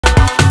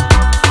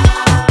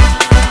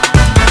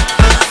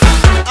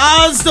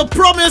I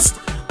promised,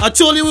 I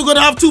told you we're going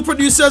to have two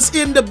producers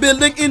in the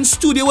building, in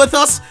studio with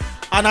us.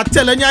 And I'm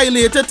telling you, I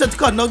elated to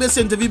conduct this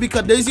interview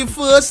because this is the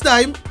first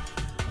time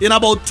in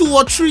about 2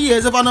 or 3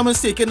 years, if I'm not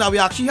mistaken, that we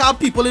actually have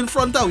people in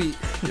front of we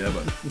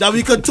that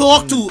we could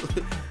talk to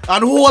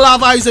and hold our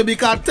voice.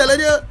 Because I'm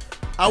telling you,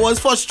 I was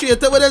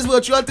frustrated with this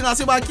virtual thing. I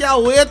said, I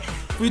can't wait.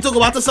 We talk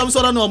about some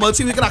sort of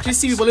normalcy. We can actually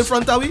see people in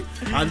front of we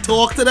and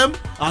talk to them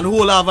and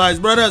hold our voice.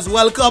 Brothers,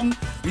 welcome.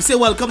 We say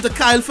welcome to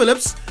Kyle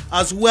Phillips,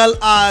 as well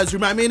as,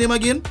 remind me your name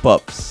again?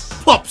 Pops.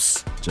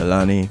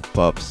 Jelani,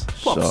 Pops.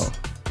 Sure.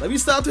 Let me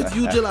start with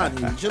you, Jelani.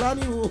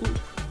 Jelani,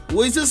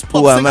 who is this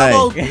Pop Who sing am I?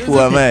 about? Who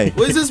am I?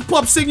 Who is this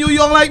Pop sing you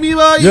young like me,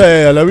 man?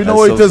 Yeah, let me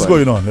know That's what so is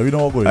funny. going on. Let me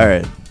know what's going on.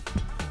 Alright.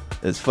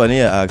 It's funny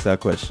you ask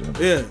that question.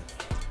 Yeah.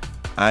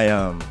 I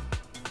am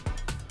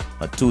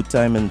a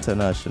 2-time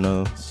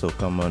international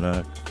soca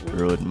monarch,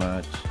 road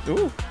match,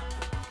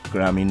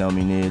 Grammy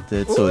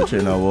nominated, Soul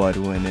Train Award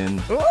winning,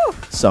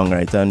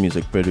 songwriter and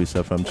music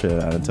producer from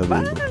Trinidad and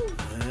Tobago.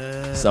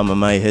 Some of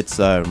my hits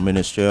are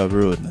Ministry of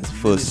Road. That's the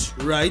first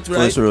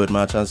road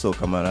match and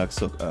soca monarch,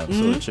 Soul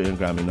Train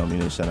Grammy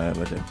nomination I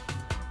ever did.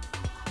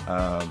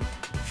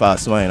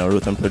 Fast Wine, I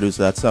wrote and produced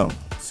that song.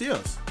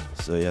 Serious?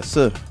 So yes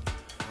sir.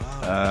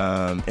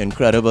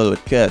 Incredible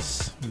with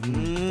Kes.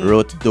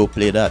 Wrote Don't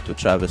Play That with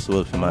Travis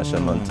Wolf and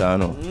Marshall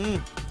Montano.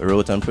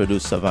 Wrote and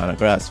produced Savannah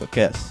Grass for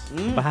Kes.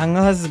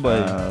 Bangers, boy.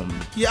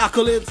 Yeah,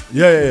 accolades.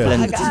 Yeah.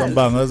 Plenty. Some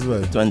bangers,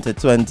 boy.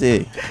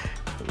 2020.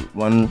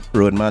 One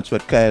road match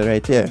with Kyle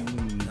right here.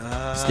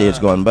 Stage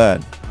Gone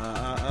Bad.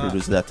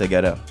 Produced that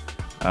together.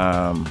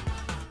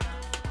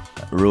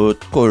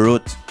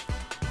 Co-wrote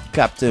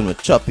Captain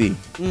with Choppy.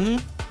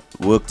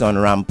 Worked on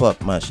Ramp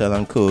Up, Marshall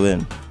and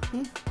Kerwin.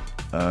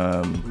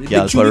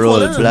 Gal for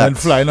Roll And Black.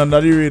 flying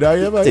under the radar,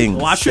 yeah, boy.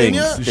 Watching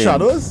you? The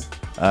shadows?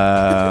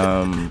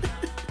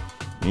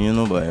 You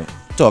know, boy.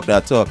 Talk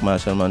that talk,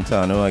 Marshall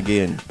Montano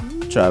again.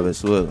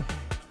 Travis Will.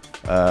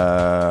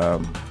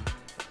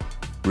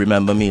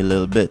 Remember Me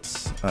Little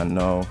Bits. And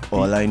now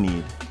All I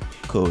Need,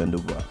 Kerwin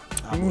DuBois.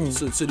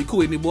 So the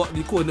Kerwin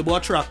DuBois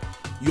track,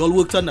 you all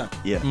worked on that?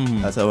 Yeah,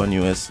 that's our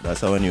newest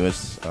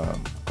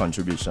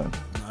contribution.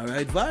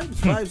 Alright,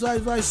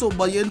 vibes. So,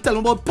 but you didn't tell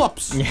them about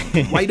Pops.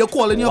 Why they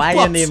calling you Why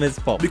Pops? your name is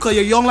Pops? Because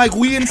you're young like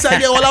we inside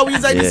there, all are we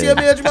inside the same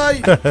age,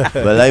 boy.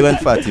 Well, I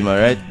went Fatima,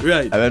 right?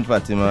 Right. I went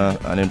Fatima,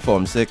 and in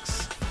Form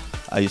 6,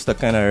 I used to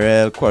kind of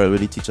real quarrel with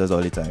the teachers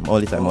all the time. I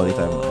used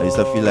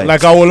to feel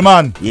Like a old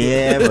man.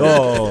 yeah, bro.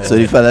 Oh. So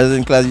the fellas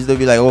in class used to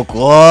be like, oh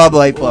God,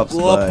 boy, Pops, Oh,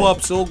 boy.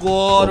 Pops, oh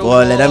God. Oh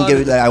God, let them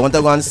give it, like, I want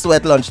to go and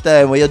sweat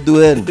lunchtime, what you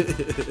doing?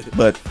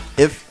 But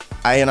if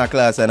I in a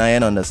class and I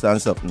ain't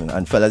understand something,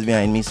 and fellas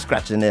behind me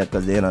scratching there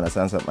because they ain't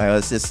understand something, I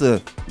will say, sir,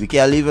 we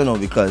can't leave, you know,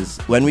 because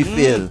when we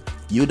fail,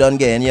 you don't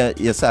get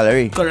your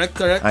salary.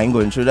 Correct. I ain't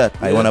going through that.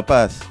 I want to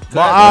pass.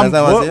 But You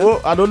understand what I'm saying?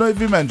 I don't know if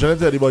you mentioned it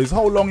to anybody.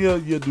 How long you're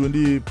doing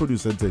the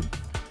producing thing?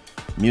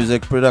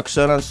 Music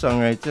production and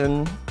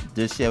songwriting,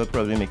 this year will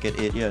probably make it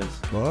 8 years.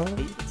 What?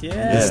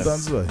 Yes.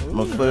 Distance, boy.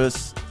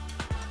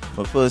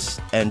 My first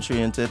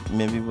entry into it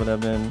maybe would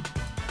have been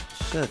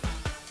Good.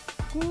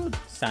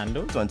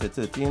 Sando.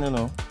 2013, you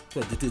know.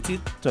 2013.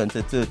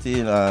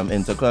 2013,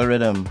 Intercal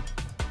Rhythm,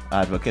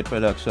 Advocate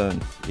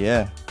Productions,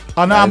 yeah.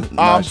 And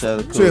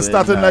Marshall, so you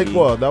started Kerwin, like Hardy.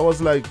 what? That was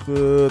like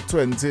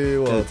 13.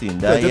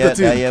 That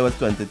 2013. year was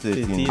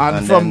 2013.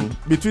 And from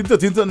between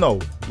 13 to now,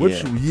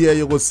 which year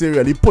you go say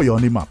really put you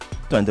on the map?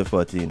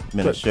 2014.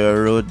 Ministry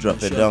Road,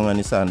 Drop It Down on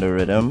the Sando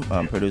Rhythm,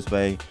 produced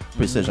by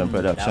Precision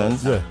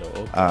Productions.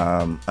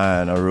 And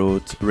I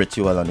wrote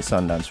Ritual on the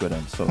Sundance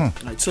Rhythm.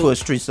 So,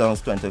 first 3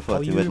 songs,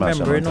 2014 with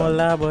Marshall remembering all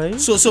Montano. that, boy?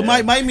 So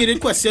my immediate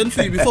question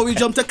for you before we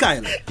jump to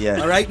Kyle. Yeah.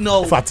 All right,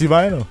 now.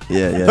 Fatima, you know?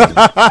 Yeah.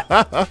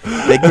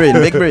 Big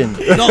brain.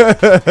 No,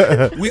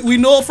 we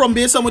know from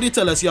base somebody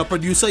tell us you're a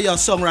producer, you're a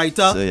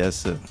songwriter. So, yes,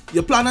 sir.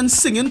 You plan on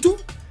singing too?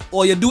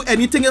 Or you do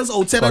anything else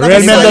outside of Real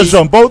that? men just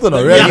jump out, you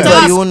know? Real Yeah.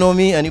 men.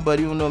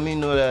 Anybody who know me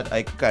know that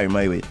I carry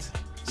my weight.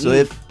 So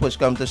if push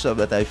comes to shove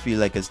that I feel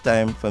like it's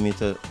time for me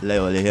to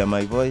let hear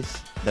my voice,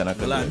 then I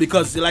can do it.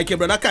 Because like your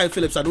brother Kyle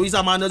Phillips, I know he's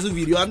a man does a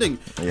video and thing.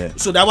 Yeah.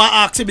 So that was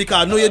asking because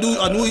I know you do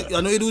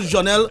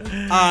Jonelle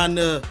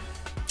and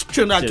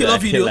Trinidad Killer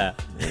video. Yeah.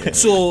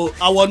 So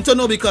I want to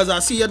know because I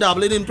see you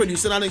dabbling in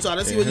producing and things, so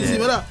I see what you see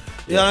with that.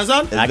 You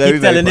understand? It's I very,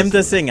 keep very telling him to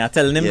possible. sing. I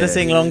telling him to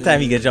sing long time.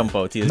 He get jump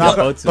out. He'll jump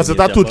out. Because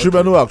that two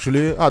children who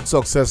actually had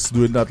success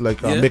doing that,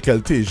 like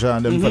Michael Teja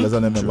and them fellas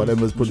and them, but them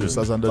was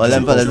producers and All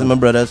them fellas are my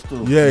brothers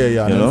too. Yeah, You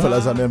them know?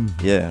 fellas and them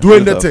Good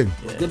doing the stuff. thing.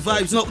 Good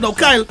vibes. Now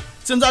Kyle,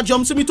 since I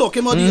jumped to me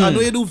talking about I know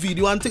you do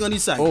video and thing on the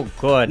side. Oh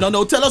God.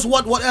 Now tell us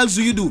what else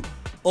do you do?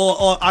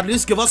 Or at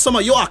least give us some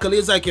of your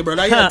accolades like your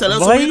brother. Yeah, tell us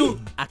Boy, what you do.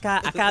 I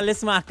can't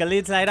list my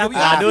accolades like that. We I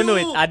have don't know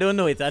you. it. I don't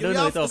know it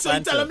off. So you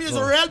telling me it's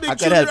a real big I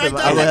can tune help right him.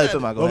 now? I will help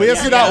him. But where you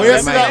see that? Where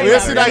you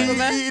see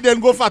that? He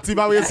didn't go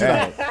Fatima. Where you see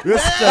that?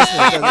 What's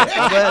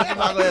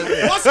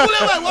cool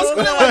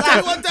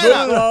about? Tell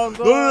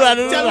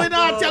me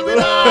one. Tell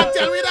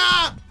me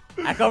that.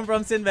 I come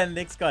from St.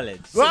 Benedict's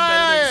College. The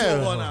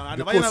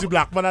Coasty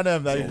black man and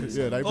them.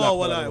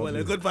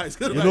 Well, good vibes,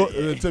 good You know,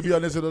 vibes. to be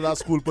honest, you know, that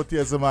school put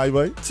here some high,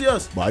 boy.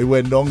 Cheers. But I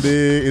went down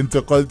the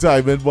intercol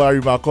time and boy,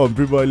 my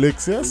country boy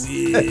licks, yes.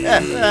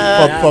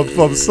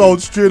 From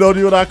South Street on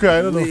you that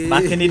cry, you know.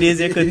 Back in the days,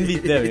 you couldn't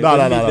beat them.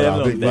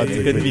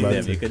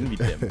 You couldn't beat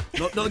them.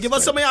 No, give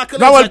us some accolades.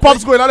 Now when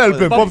Pop's going on help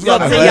him. Pop's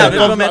going on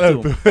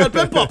help him. Help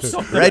him, Pops.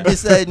 Right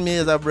beside me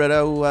is a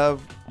brother who have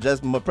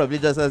probably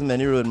just as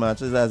many road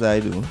marches as I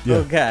do. Yeah.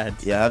 Oh, God.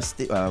 Yeah,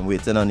 I'm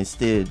waiting on the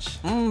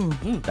stage.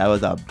 That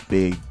was a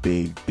big.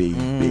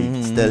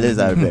 Still is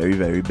a very,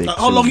 very big.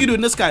 How long you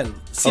doing this, Kyle?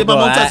 Same Oh,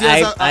 amount as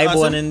years. I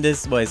born in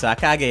this, boy, so I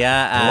can't get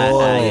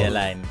a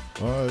line.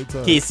 Alright.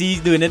 Casey's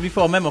doing it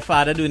before me, my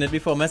father doing it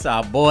before me, so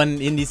I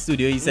born in the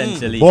studio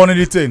essentially. Born in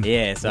the thing.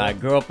 Yeah, so I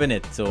grew up in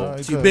it. So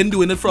You've been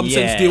doing it from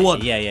since day one.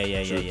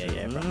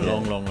 Yeah.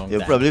 From long You'll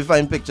time. probably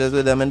find pictures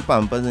with them in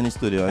Pampers in the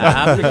studio. I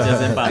have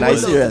pictures in And I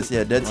serious,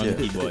 yeah, that's on the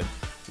serious. keyboard.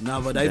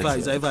 Nah, but I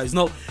advise.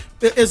 Now,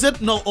 is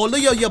it now? Although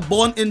you're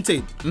born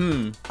into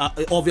it,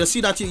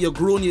 obviously that you're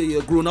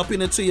grown up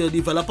in it, so you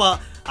develop a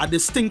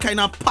distinct kind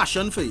of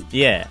passion for it.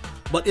 Yeah.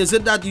 But is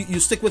it that you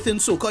stick within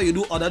soca, you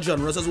do other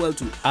genres as well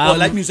too, or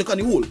like music on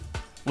the whole?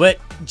 Well,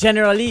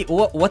 generally,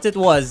 what it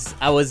was,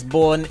 I was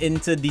born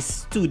into the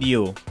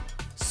studio,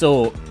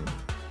 so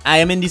I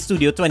am in the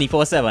studio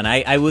 24/7.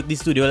 I work the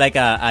studio like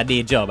a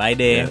day job. I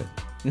there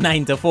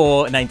 9 to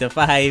 4, 9 to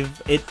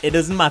 5. It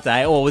doesn't matter.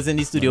 I always in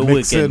the studio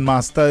Mixing, working.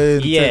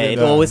 mastering. Yeah, it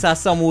always has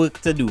some work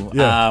to do.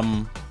 Yeah.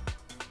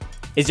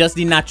 It's just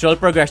the natural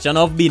progression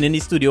of being in the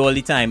studio all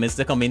the time is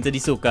to come into the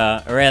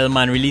soca realm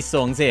and release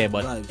songs here.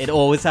 But it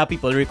always have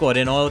people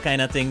recording all kind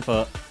of thing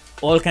for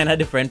all kind of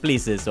different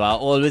places. So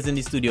I'm always in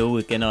the studio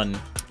working on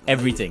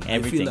everything, that.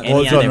 any All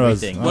and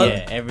genres. everything. Well,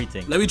 Yeah,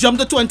 everything. Let me jump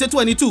to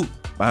 2022.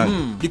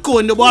 Bang. The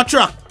Kerwin DuBois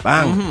track.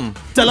 Bang.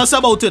 Tell us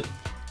about it.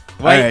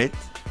 Alright.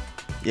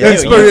 You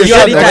Inspiration.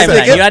 are the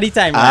timeline. You are the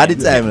timeline. I had the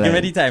timeline. Give me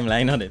the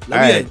timeline on it.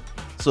 Alright.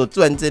 So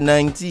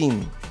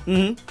 2019.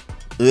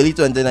 Early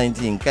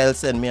 2019, Kyle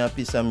sent me a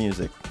piece of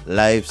music.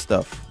 Live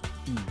stuff.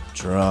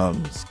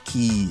 Drums,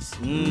 keys,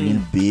 real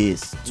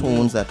bass,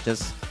 tones that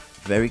just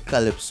very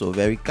calypso,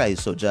 very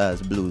kaiso,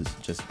 jazz, blues.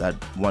 Just that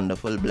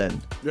wonderful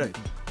blend. Right.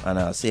 And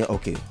I say,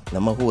 okay,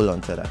 let me hold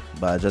on to that.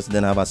 But I just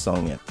didn't have a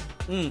song yet.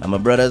 And my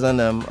brothers and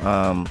them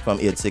from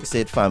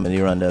 868 family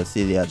run the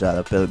Celia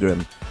Jala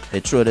Pilgrim. They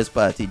throw this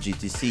party,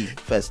 GTC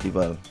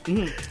Festival,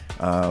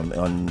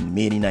 on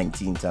May the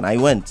 19th. And I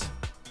went.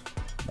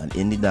 And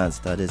in the dance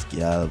started this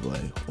girl, boy.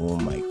 Oh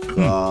my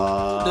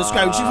God.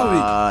 Describe it for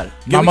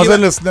me. Mamas are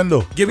listening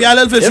though. Give me a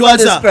little If visual, I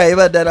sir. describe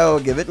it, then I will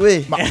give it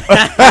away. Give me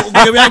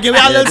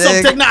a little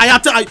something. Now I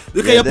have to.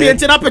 You're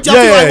painting a picture.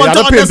 I want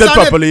to paint it understand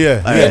properly,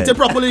 it. yeah. Paint it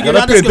properly. Give me a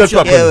Gotta paint it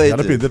description. properly. wait.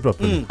 Gotta paint it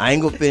properly. I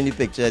ain't gonna paint the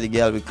picture of the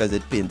girl because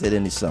it painted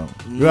in the song.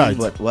 Right.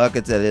 But what I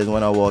can tell you is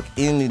when I walk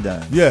in the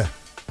dance, Yeah.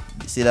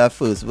 you see that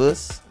first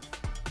verse?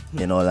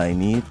 In All I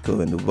Need,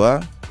 Kerwin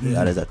DuBois,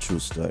 that is a true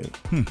story.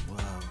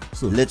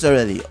 So,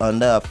 Literally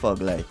under a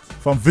fog light.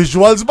 from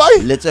visuals,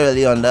 boy.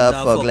 Literally under a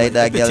fog light,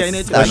 that girl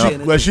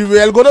Where she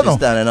real good or no?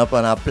 standing up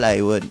on a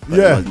plywood. But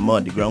Yeah. it was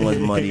mud, the ground was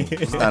muddy.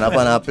 Stand up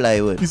on a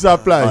plywood. It's a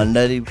ply.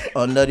 Under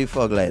the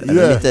fog light. And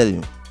Yeah. let me tell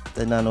you,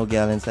 there's no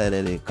girl inside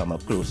there, they come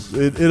up close.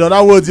 In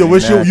other words, you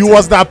wish you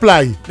was that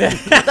ply. You could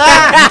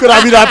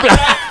have been that ply.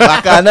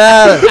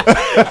 Bacchanal!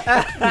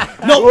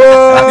 No.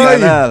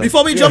 Bacchanal.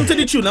 Before we jump to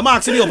the tune, I'm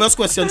asking the obvious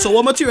question. So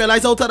what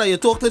materialized out of that? You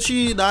talk to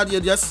she, that you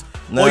just,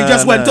 or you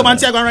just went to man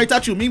say I'm gonna write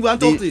that tune. Me go and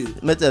talk to you.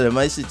 Me tell you,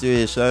 my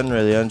situation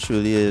really and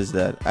truly is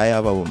that I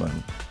have a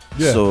woman.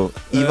 Yeah. So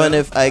even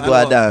if I go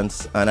a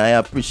dance and I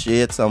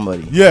appreciate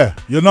somebody, Yeah,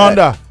 you know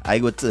that. I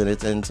go turn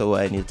it into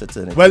what I need to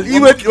turn it. Well, into. he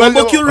would. What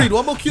book you read?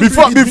 What book you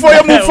Before read?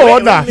 you move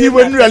forward now, he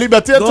wouldn't really.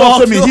 But you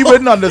talk to me, he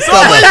wouldn't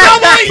understand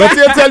that. But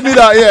you tell me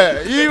that,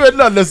 yeah, he wouldn't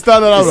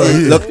understand that. You see,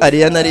 Right? look, at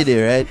the end of the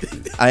day, right?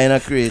 I in a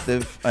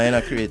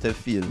creative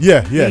field.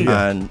 Yeah.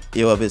 And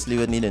you obviously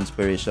would need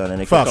inspiration,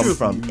 and it Facts. can come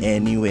from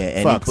anywhere,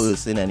 any Facts.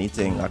 person,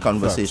 anything. A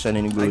conversation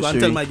in the I go and tell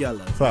grocery. my girl.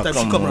 Facts. That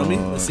she come around me,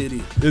 I say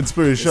the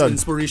Inspiration.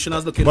 inspiration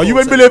as looking. But you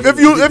outside. wouldn't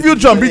believe if you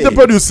jump into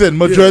producing,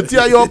 majority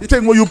of your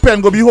thing where you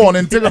pen go be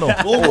horning thing, you know.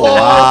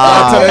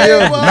 I'm telling you,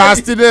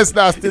 nastiness.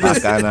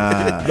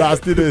 Bacchanal.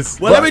 Nastiness.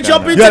 Well, let me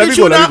jump into Yeah, the let me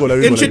go, tune let me go, now. let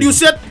me go,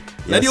 Introduce it.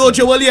 Let the Yes,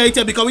 OJ Wally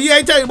here because we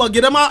ain't here, but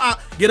give them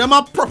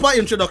a proper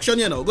introduction,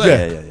 you know. Go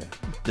ahead. Yeah.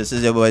 This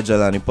is your boy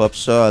Jelani Pop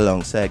Show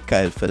alongside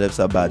Kyle Phillips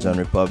of Bajan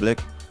Republic,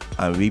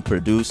 and we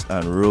produced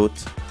and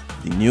wrote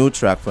the new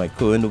track from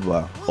Kerwin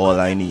DuBois, All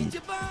I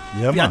Need.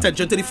 Yeah, Pay man.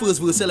 attention to the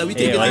first verse. Let me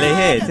take Yeah, it. well,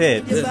 there.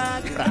 hit.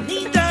 I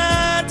need that.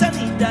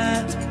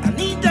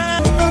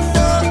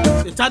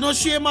 It's no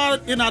shame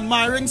in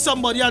admiring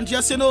somebody and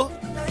just, you know,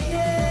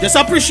 just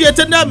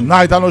appreciating them.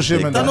 Nah, it's no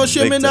shame in There's no that.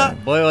 shame Big in that.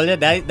 time. Boy, all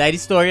that the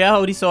story of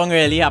how the song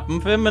really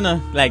happened for him, you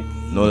know? Like,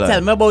 No lie.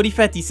 tell me about the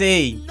fetty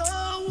say.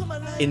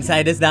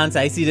 Inside this dance,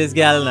 I see this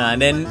girl now,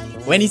 and then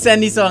when he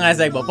sent this song, I was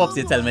like, but Pops,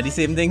 you tell me the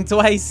same thing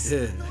twice.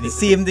 Yeah. The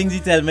same things he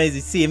tell me is the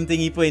same thing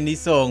he put in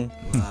this song.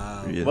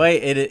 Real.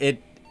 Boy,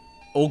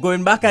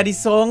 going back at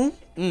this song,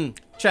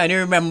 trying to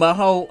remember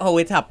how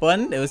it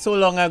happened. It was so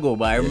long ago,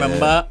 but I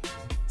remember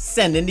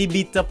sending the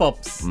beat to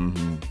Pops.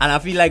 And I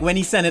feel like when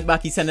he sent it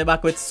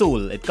back with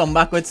soul. It come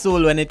back with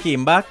soul when it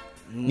came back.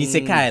 And he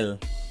said, Kyle,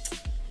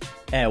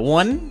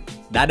 one,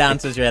 that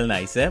dance was real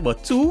nice,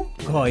 but two,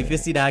 if you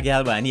see that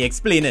girl, and he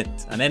explained it.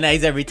 And then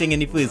there's everything in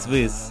the first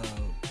verse.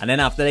 And then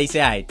after that, he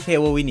said, alright,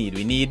 here what we need.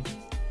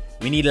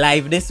 We need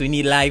live this, we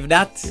need live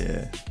that.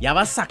 Yeah. You have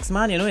a sax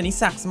man, any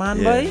sax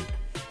man, boy?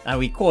 And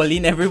we call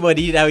in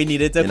everybody that we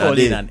needed to call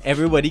in. And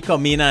everybody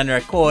come in and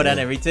record and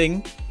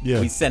everything.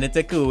 Yeah. We send it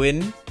to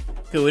Kerwin.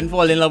 Kerwin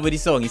fall in love with the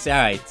song. He said,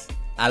 alright,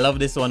 I love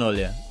this one all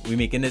year. We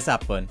making this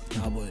happen.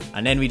 Boy.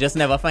 And then we just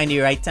never find the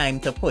right time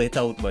to put it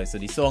out, boy. So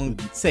the song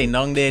saying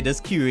down there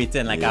just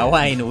curating like a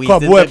wine waiting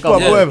to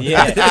come out.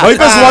 Yeah.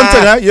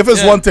 But if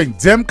it's one thing,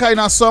 them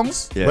kind of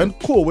songs, when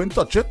Kerwin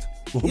touch it,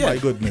 my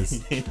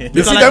goodness.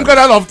 You see them kind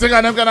of love thing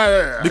and them kind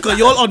of... Because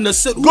y'all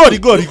understood.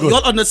 Good.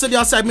 Y'all understood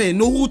your side, man.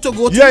 Know who to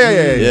go to.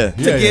 Yeah.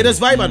 To get this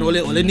vibe and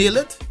only nail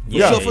it.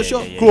 For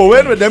sure.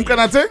 Kerwin with them kind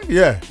of thing?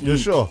 Yeah, you're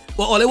sure.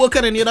 Well, all they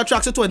working in the other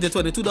tracks of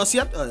 2022 does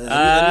yet?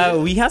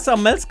 We have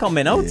some else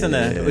coming out.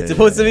 It's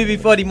supposed to be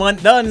before the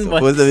month done.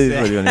 Supposed to be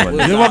before the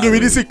month. You want to give me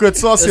the secret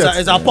sauce yet?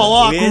 Is a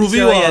power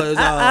groovy or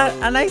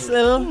a nice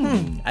little,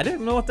 I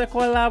don't know what to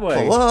call that, boy.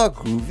 Power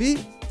groovy?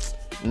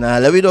 Nah,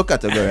 let me not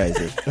categorize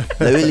it.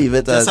 Let me leave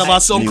it as have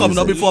a song coming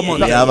up before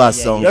month. We have a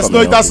song Let's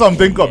coming know it up. has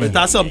something coming. It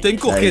has something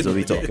That cooking. is what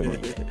we talking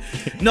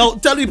about. Now,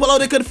 tell people how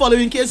they can follow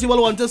in case you will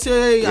want to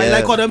say, I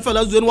like how them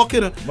fellas doing work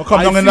in.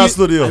 Come down in that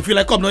studio. I feel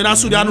like come down in that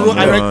studio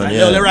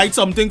and they write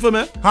something for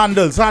me.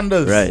 Handles.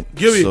 Right.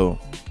 Give it. So,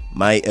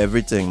 my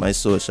everything, my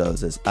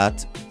socials is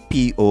at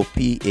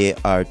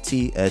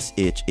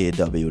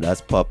POPARTSHAW.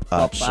 That's Pop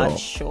Art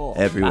Shaw.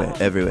 Everywhere.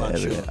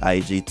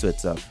 IG,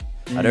 Twitter.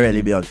 I don't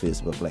really be on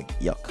Facebook, like,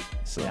 yuck.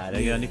 So. Yeah,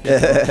 they're on the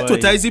Facebook.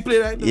 Twitter is the play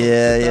right now.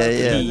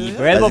 Yeah.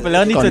 Very popular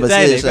on the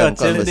Twitter.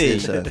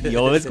 Conversation. You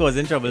always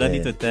causing trouble on the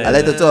Twitter. I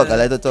like to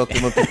talk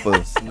to my people.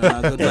 You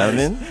know what I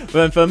mean?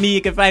 But for me,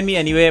 you can find me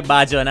anywhere,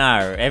 Badge on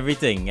R.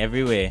 Everything,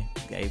 everywhere.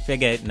 Okay,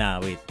 forget,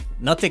 not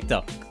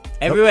TikTok.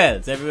 Everywhere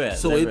else.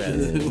 So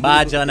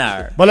Badge on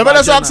R. But let me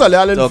just ask a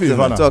little Talk to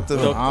favor me, now. talk to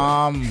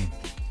me.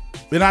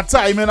 In a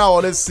time, I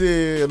always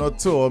say,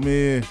 to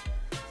me,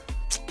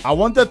 I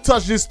want to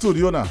touch this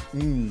studio now.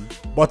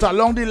 But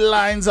along the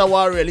lines of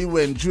what I really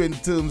went through in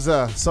terms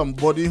of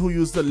somebody who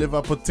used to live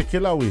a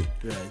particular way.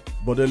 Right.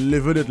 But they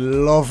living it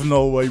love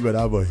now, boy,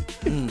 boy.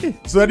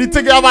 So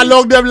anything you have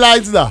along them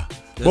lines now.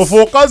 But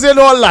focus in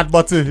all that,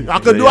 but I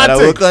can do a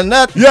thing. Work on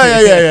that.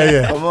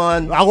 Yeah. Come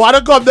on. I want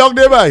to come down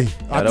there, boy.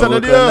 I'm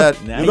telling you.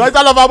 You know it's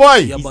a lover, boy.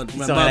 Yeah, but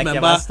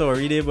remember,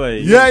 story there,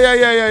 boy.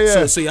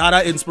 Yeah. So you had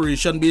that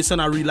inspiration based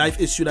on a real life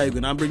issue that you're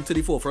gonna bring to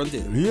the forefront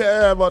here.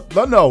 Yeah, but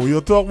no,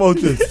 you talk about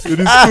it in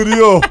the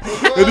studio.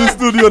 In the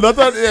studio, not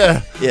that,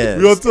 Yeah.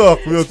 We'll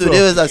talk.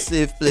 Studio is a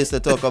safe place to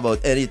talk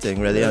about anything,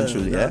 really and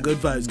truly. Yeah. Good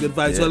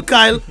vibes. Well,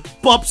 Kyle,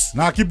 Pops,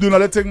 Now keep doing all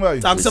that thing,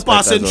 boy. thanks for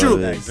passing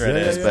through.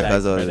 Respect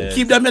as always.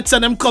 Keep them hits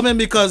and them coming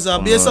because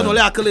based on all the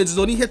accolades, it's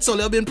only hits all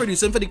they've been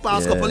producing for the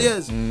past couple of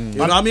years. You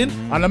know what I mean?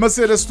 And let me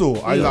say this too.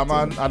 I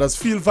man, I just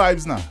feel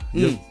vibes now.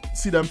 You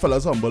see them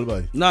fellas humble,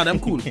 boy. Nah, them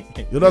cool. You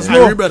just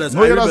know. Irie brothers.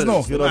 No, you just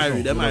know. You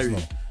Them just know.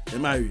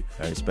 Irie.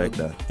 I respect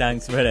that.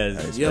 Thanks,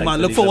 brothers. Yeah,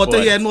 man. Look forward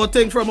to hearing more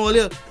things from all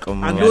here.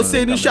 Come And on. don't say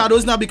any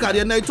shadows now because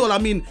they're not all. I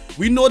mean,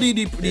 we know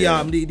the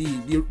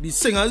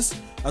singers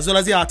as well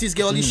as the artists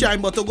get all the shine,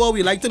 but to go,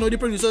 we like to know the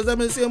producers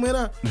them in the same way.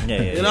 Nah.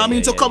 You know what I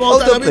mean? To come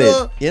out Out and of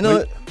it. You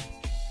know,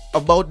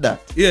 about that.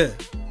 yeah.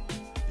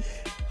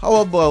 How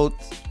about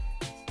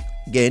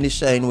getting the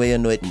shine where you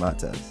know it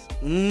matters?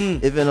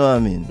 If you know what I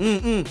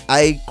mean.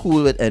 I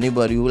cool with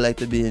anybody who like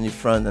to be in the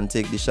front and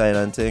take the shine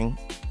and thing.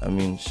 I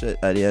mean, shit,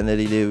 at the end of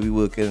the day, we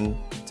working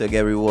to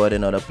get reward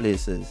in other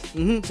places.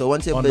 So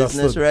once your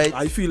business right,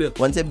 I feel it.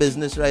 once your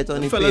business right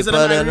on the Fellas,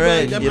 paper, then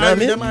right. You know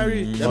what I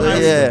mean? So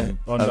yeah,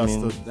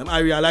 Understood. Them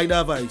Irie, I like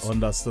that vibes.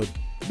 Understood.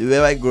 The way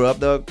I grew up,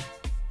 dog,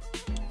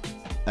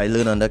 I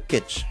learned under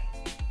Kitch,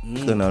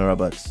 Colonel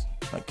Roberts.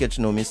 Kitch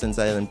know me since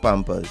I was in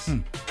Pampers.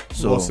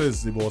 So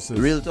The bosses.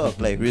 real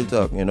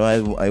talk. You know,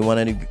 I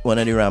wanted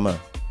the rammer.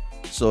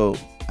 So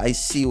I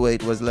see what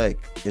it was like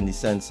in the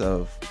sense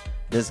of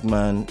this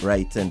man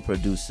writing,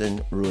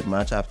 producing road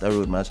match after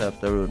road match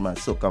after road match.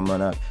 So come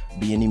on,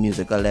 being the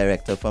musical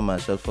director for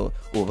Marshall for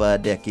over a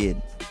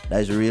decade.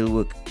 That's real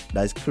work.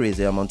 That's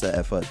crazy amount of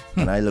effort.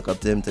 And I look up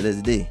to him to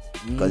this day.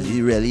 Because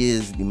he really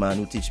is the man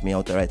who teach me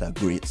how to write a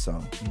great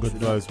song. Good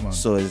guys, man.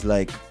 So it's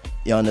like,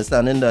 you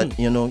understanding that,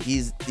 you know,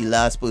 he's the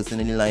last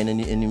person in the line in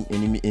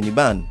the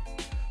band.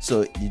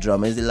 So the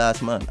drummer is the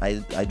last man.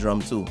 I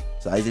drum too.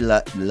 So I the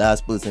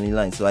last person in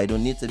line, so I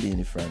don't need to be in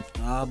the front.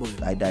 Ah, boy.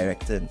 I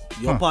direct him,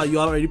 Your part, you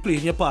already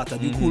playing your part,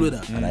 and you cool with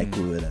that. and I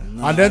cool with that.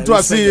 Nah, And then I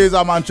to see respect is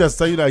a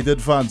Manchester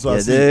United fan, so I Yeah,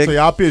 see. dig. So you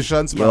have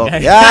patience, Yo,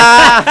 man.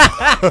 yeah!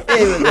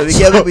 Hey, we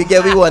get 1-0. We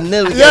get 2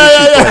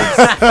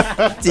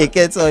 points. Take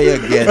it so you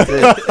get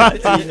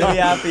it. We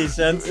have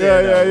patience.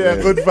 Yeah.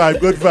 Good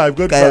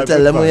vibe. Kyle,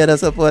 tell them we are the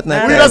support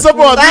now. We Kyle. the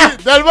support.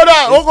 Tell me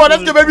that. Oh God,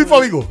 let's give it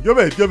before we go. You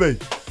mate.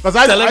 Because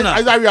Tell him now.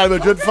 I Real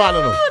Madrid fan,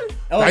 you know.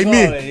 Oh, Like boy,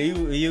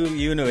 me.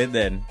 you know it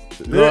then.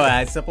 No,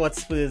 I support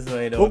Spurs. So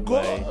I don't Oh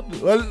boy.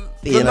 God. Well,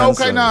 Pain the now and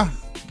kind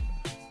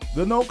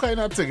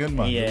of thing,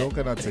 man. Yeah. The now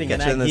kind of thing.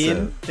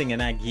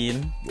 Thinking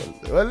again.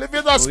 Well, if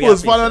you're not We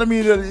Spurs are fan, I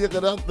mean, you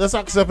can just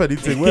accept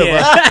anything. Wherever.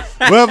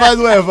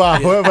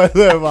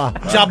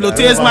 Jablote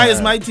is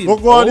my team. Oh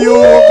God, Hey. You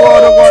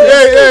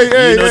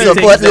know the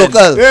Support things then.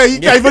 local. Hey, he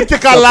can't even kick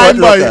a Support line,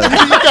 boy. local. He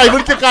can't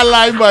even kick a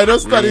line, boy. Don't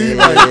study him,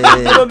 boy. Yeah.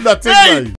 You know nothing, boy.